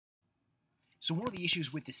So one of the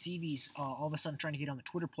issues with the seaveys all of a sudden trying to get on the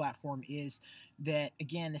Twitter platform is that,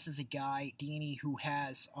 again, this is a guy, Danny, who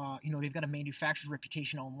has, they've got a manufacturer's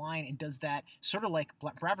reputation online and does that sort of like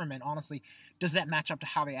Braverman, honestly, does that match up to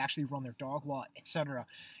how they actually run their dog lot, etc.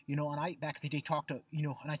 And I, back in the day, talked to,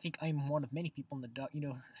 and I think I'm one of many people in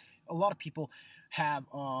the, a lot of people have,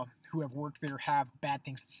 who have worked there have bad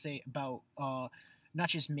things to say about, not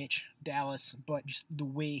just Mitch, Dallas, but just the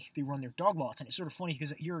way they run their dog lots. And it's sort of funny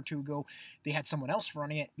because a year or two ago, they had someone else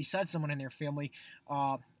running it besides someone in their family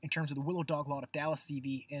in terms of the Willow dog lot of Dallas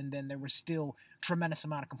CV. And then there was still tremendous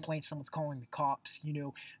amount of complaints. Someone's calling the cops,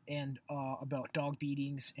 and about dog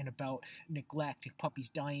beatings and about neglect and puppies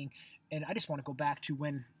dying. And I just want to go back to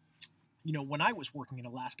when I was working in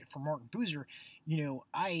Alaska for Martin Boozer,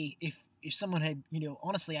 if someone had,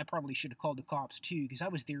 honestly, I probably should have called the cops too, because I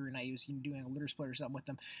was there and I was doing a litter split or something with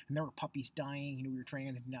them, and there were puppies dying. We were training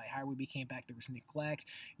on the night highway. We came back, there was neglect.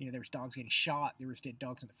 There was dogs getting shot. There was dead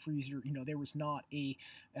dogs in the freezer. There was not and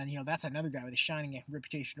that's another guy with a shining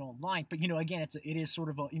reputation online. But again, it is sort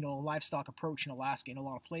of a livestock approach in Alaska in a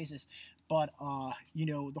lot of places. But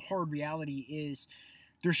the hard reality is,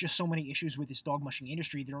 there's just so many issues with this dog mushing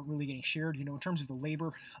industry that aren't really getting shared. In terms of the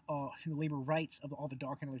labor rights of all the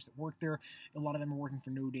dog handlers that work there, a lot of them are working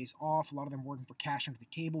for no days off. A lot of them are working for cash under the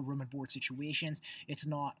table, room and board situations. It's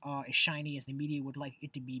not as shiny as the media would like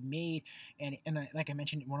it to be made. And like I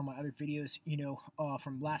mentioned in one of my other videos,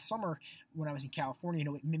 from last summer when I was in California,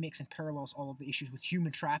 it mimics and parallels all of the issues with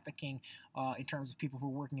human trafficking in terms of people who are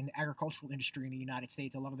working in the agricultural industry in the United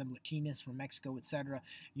States. A lot of them Latinas from Mexico, etc.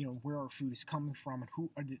 Where our food is coming from and who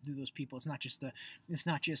are those people. It's not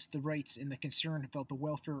just the rights and the concern about the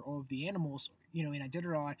welfare of the animals, in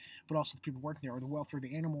Iditarod, but also the people working there, or the welfare of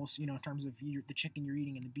the animals, in terms of the chicken you're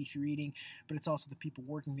eating and the beef you're eating. But it's also the people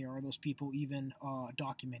working there. Are those people even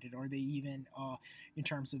documented? Are they even in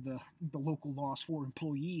terms of the local laws for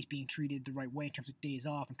employees being treated the right way in terms of days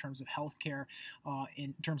off, in terms of health care,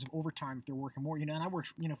 in terms of overtime if they're working more? And I worked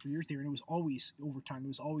for years there, and it was always overtime. It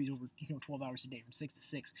was always over 12 hours a day from 6 to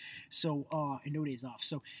 6, so and no days off.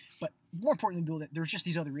 So, but more importantly, Bill, that there's just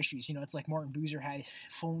these other issues. It's like Martin Boozer had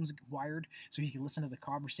phones wired so he could listen to the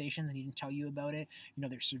conversations, and he didn't tell you about it.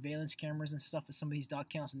 There's surveillance cameras and stuff with some of these dog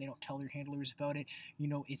counts, and they don't tell their handlers about it.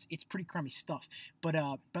 It's pretty crummy stuff. But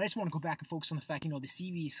I just want to go back and focus on the fact, the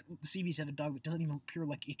seaveys have a dog that doesn't even appear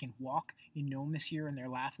like it can walk in Nome this year, and they're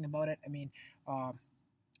laughing about it. I mean,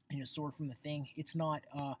 sword from the thing. It's not,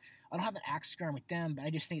 I don't have an axe to grind with them, but I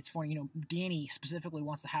just think it's funny. Danny specifically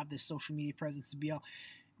wants to have this social media presence to be out.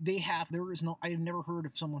 I've never heard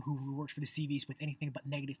of someone who works for the CVs with anything but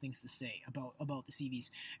negative things to say about the CVs.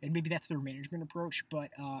 And maybe that's their management approach, but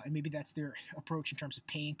and maybe that's their approach in terms of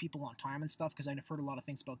paying people on time and stuff, because I've heard a lot of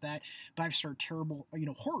things about that. But I've heard terrible,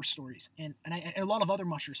 horror stories, and a lot of other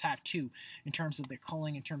mushers have too, in terms of their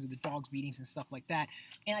culling, in terms of the dogs beatings and stuff like that.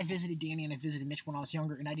 And I visited Danny and I visited Mitch when I was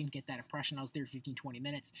younger, and I didn't get that impression. I was there 15-20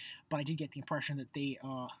 minutes, but I did get the impression that they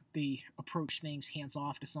approach things hands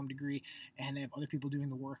off to some degree, and they have other people doing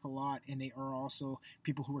the work a lot, and they are also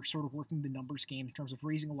people who are sort of working the numbers game in terms of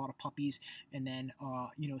raising a lot of puppies and then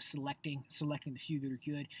selecting the few that are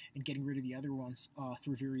good and getting rid of the other ones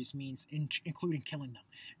through various means, including killing them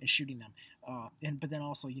and shooting them, but then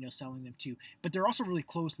also selling them too. But they're also really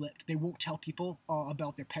close-lipped. They won't tell people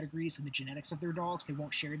about their pedigrees and the genetics of their dogs. They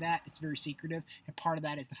won't share that. It's very secretive, and part of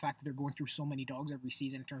that is the fact that they're going through so many dogs every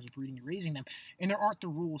season in terms of breeding and raising them, and there aren't the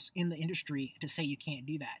rules in the industry to say you can't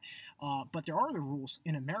do that, but there are the rules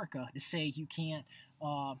in America to say you can't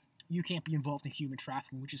be involved in human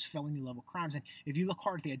trafficking, which is felony level crimes. And if you look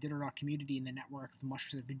hard at the Iditarod community and the network, the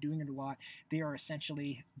mushers that have been doing it a lot, they are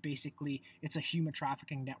essentially, basically, it's a human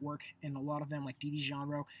trafficking network. And a lot of them, like Dee Dee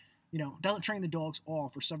Genre, doesn't train the dogs all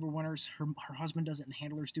for several winters. Her husband does it, and the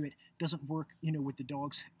handlers do it. Doesn't work, with the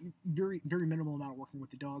dogs. Very, very minimal amount of working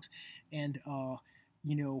with the dogs. And,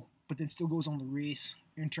 but then still goes on the race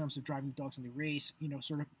in terms of driving the dogs on the race,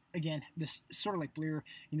 sort of, again, this sort of like Blair,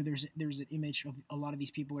 there's an image of a lot of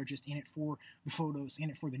these people are just in it for the photos, in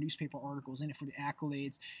it for the newspaper articles, in it for the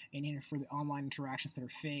accolades, and in it for the online interactions that are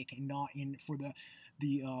fake, and not in it for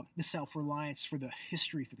the self-reliance, for the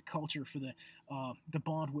history, for the culture, for the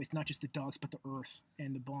bond with not just the dogs but the earth,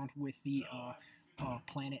 and the bond with the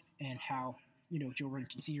planet, and how Joe Rogan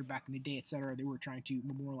Sr. back in the day, etc. They were trying to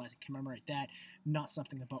memorialize and commemorate that, not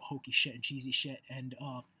something about hokey shit and cheesy shit and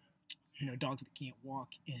dogs that can't walk,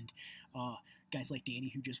 and guys like Danny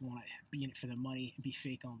who just want to be in it for the money and be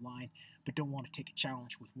fake online, but don't want to take a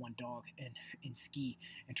challenge with one dog and ski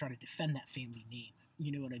and try to defend that family name.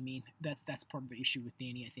 You know what I mean? That's part of the issue with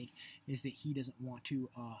Danny, I think, is that he doesn't want to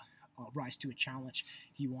rise to a challenge.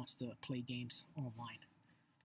 He wants to play games online.